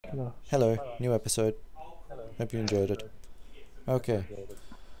Hello, new episode. Hope you enjoyed it. Okay,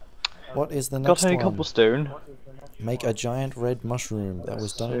 what is the Got next any one? cobblestone? Make a giant red mushroom. That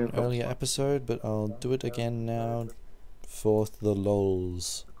was done in an So earlier episode, but I'll do it again now for the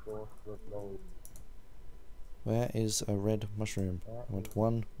lols. Where is a red mushroom? I want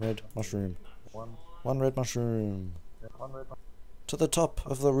one red mushroom. One red mushroom. To the top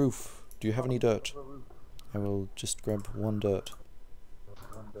of the roof. Do you have any dirt? I will just grab one dirt.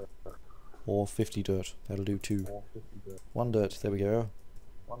 Or 50 dirt. That'll do too. One dirt. There we go.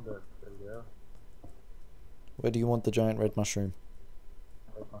 Where do you want the giant red mushroom?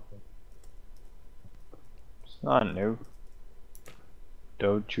 I don't know.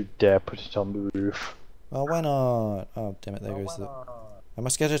 Don't you dare put it on the roof. Oh, why not? Oh, damn it, there goes the... I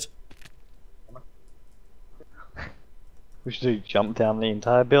must get it! We should jump down the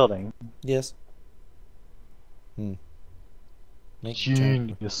entire building. Yes. Make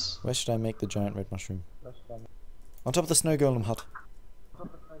giant... Genius. Where should I make the giant red mushroom? On top of the snow golem hut.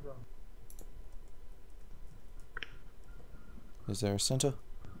 Is there a center?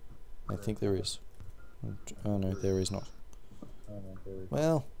 I think there is. Oh no, there is not.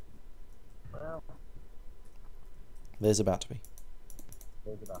 Well... There's about to be.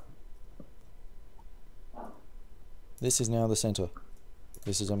 This is now the center.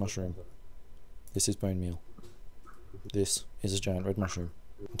 This is a mushroom. This is bone meal. This is a giant red mushroom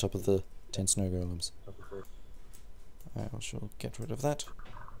on top of the 10 snow golems. I shall get rid of that.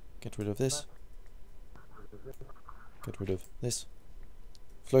 Get rid of this. Get rid of this.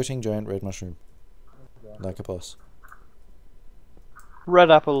 Floating giant red mushroom. Like a boss.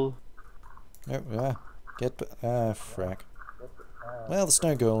 Red apple. Oh, yeah. Frack. Well, the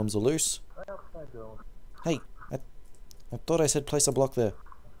snow golems are loose. Hey, I thought I said place a block there.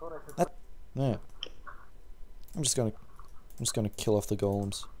 Yeah. I'm just gonna kill off the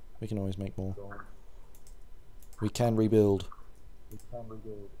golems. We can always make more. We can rebuild.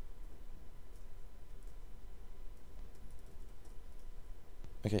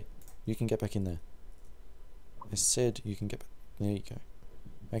 Okay, you can get back in there. I said you can get back. There you go.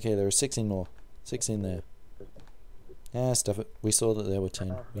 Okay, there are 6 in more. 6 in there. Ah, stuff it. We saw that there were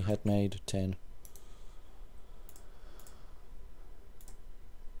 10. We had made 10.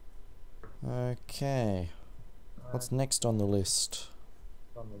 Okay. What's next on the list?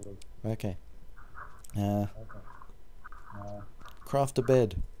 Okay. Craft a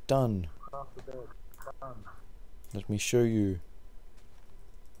bed. Done. Let me show you.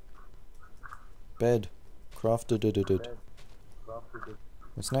 Bed. Crafted.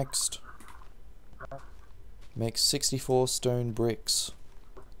 What's next? Make 64 stone bricks.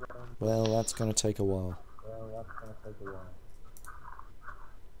 Well, that's gonna take a while.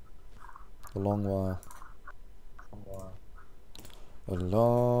 A long while. A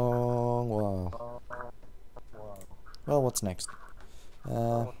long while. Well, what's next?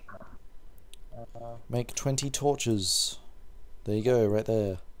 Make 20 torches. There you go, right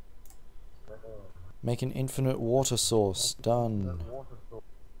there. Make an infinite water source. Done.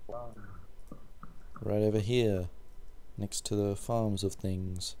 Right over here. Next to the farms of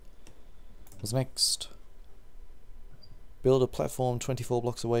things. What's next? Build a platform 24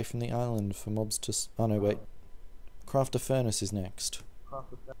 blocks away from the island for mobs to oh no, wait. Craft a furnace is next.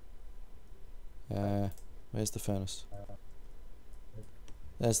 Where's the furnace?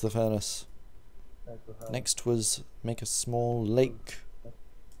 There's the furnace. Next was make a small lake.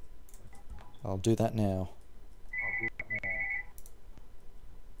 I'll do that now.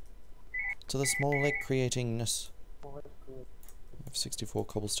 To the small lake creatingness. I have 64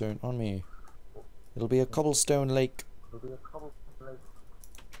 cobblestone on me. It'll be a cobblestone lake.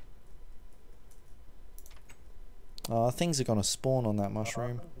 Things are gonna spawn on that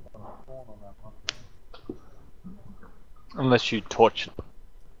mushroom. Unless you torch it.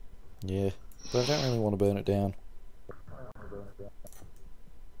 Yeah, but I don't really want to burn it down.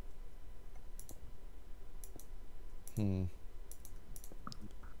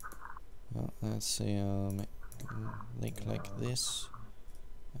 Well, let's see, lake like this.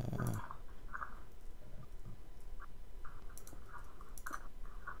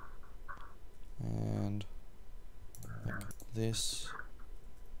 And like this.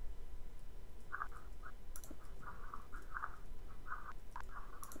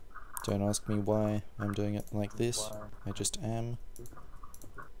 Don't ask me why I'm doing it like this. I just am.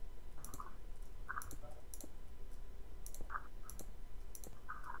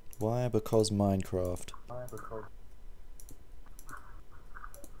 Why? Because Minecraft.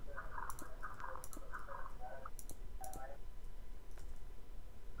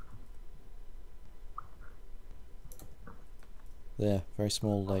 There, very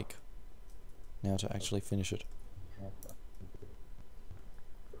small lake. Now to actually finish it.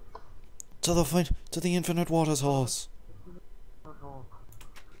 To the infinite water source!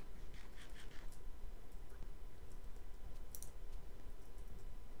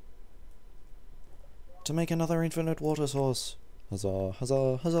 To make another infinite water source! Huzzah,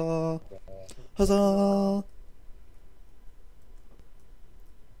 huzzah, huzzah! Huzzah!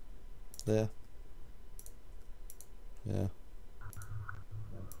 There. Yeah.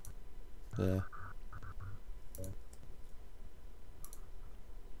 There.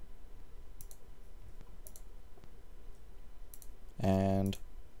 And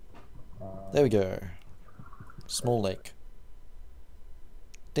there we go. Small lake.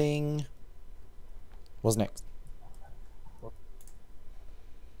 Ding. What's next?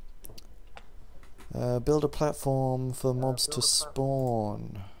 Build a platform for mobs to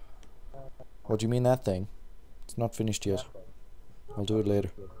spawn. What do you mean that thing? It's not finished yet. I'll do it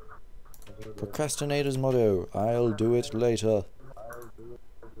later. Procrastinator's motto. I'll do it later.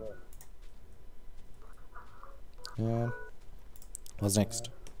 Yeah. What's next?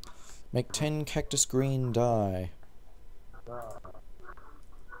 Make 10 cactus green dye.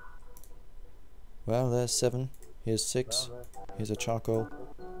 Well, there's 7. Here's 6. Here's a charcoal.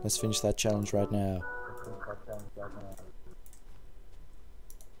 Let's finish that challenge right now.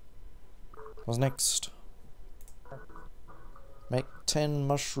 What's next? Make 10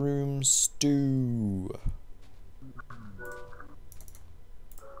 mushroom stew.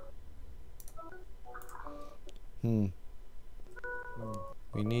 We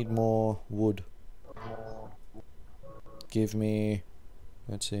need more wood. Give me,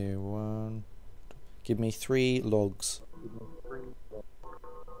 let's see, 1. Give me 3 logs.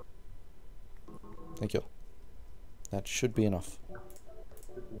 Thank you. That should be enough.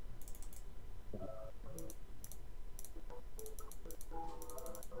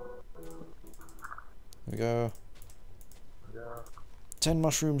 There we go. 10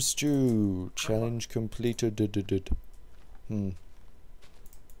 mushroom stew. Challenge completed.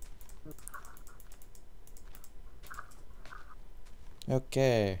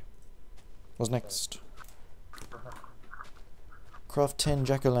 Okay. What's next? Craft 10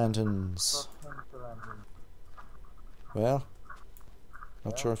 jack-o'-lanterns. Well,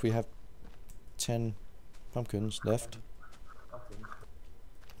 not sure if we have 10 pumpkins left.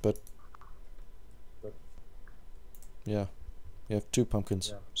 But yeah, we have 2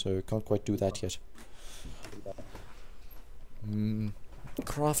 pumpkins, so can't quite do that yet.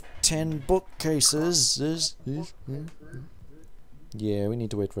 Craft 10 bookcases. Yeah, we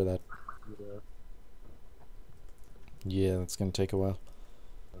need to wait for that. Yeah, that's gonna take a while.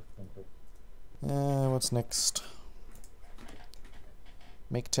 What's next?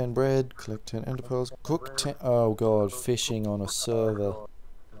 Make 10 bread, collect 10 ender pearls, cook 10... Oh god, fishing on a server.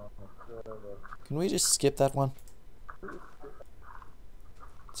 Can we just skip that one? It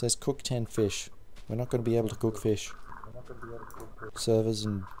says cook 10 fish. We're not going to be able to cook fish. Servers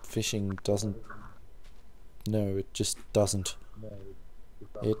and fishing doesn't... No, it just doesn't.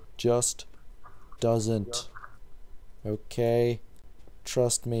 It just doesn't. Okay?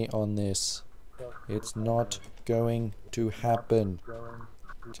 Trust me on this. It's not going to happen.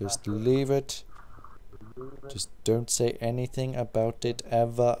 Just leave it. Just don't say anything about it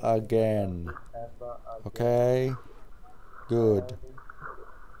ever again. Okay? Good.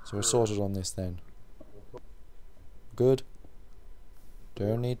 So we're sorted on this then. Good?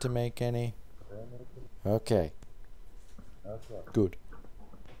 Don't need to make any. Okay. Good.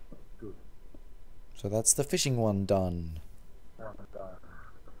 So that's the fishing one done.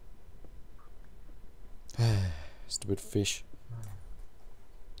 Stupid fish.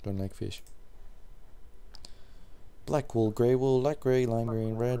 Don't like fish. Black wool, grey wool, light grey, lime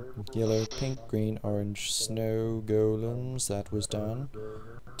green, red, yellow, pink, green, orange, snow golems. That was done.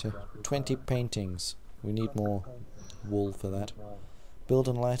 20 paintings. We need more wool for that. Build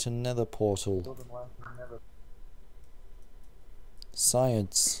and light a nether portal.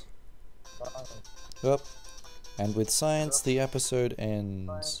 Science. Yep. And with science the episode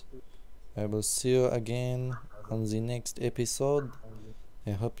ends. I will see you again on the next episode.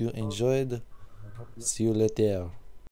 I hope you enjoyed. See you later.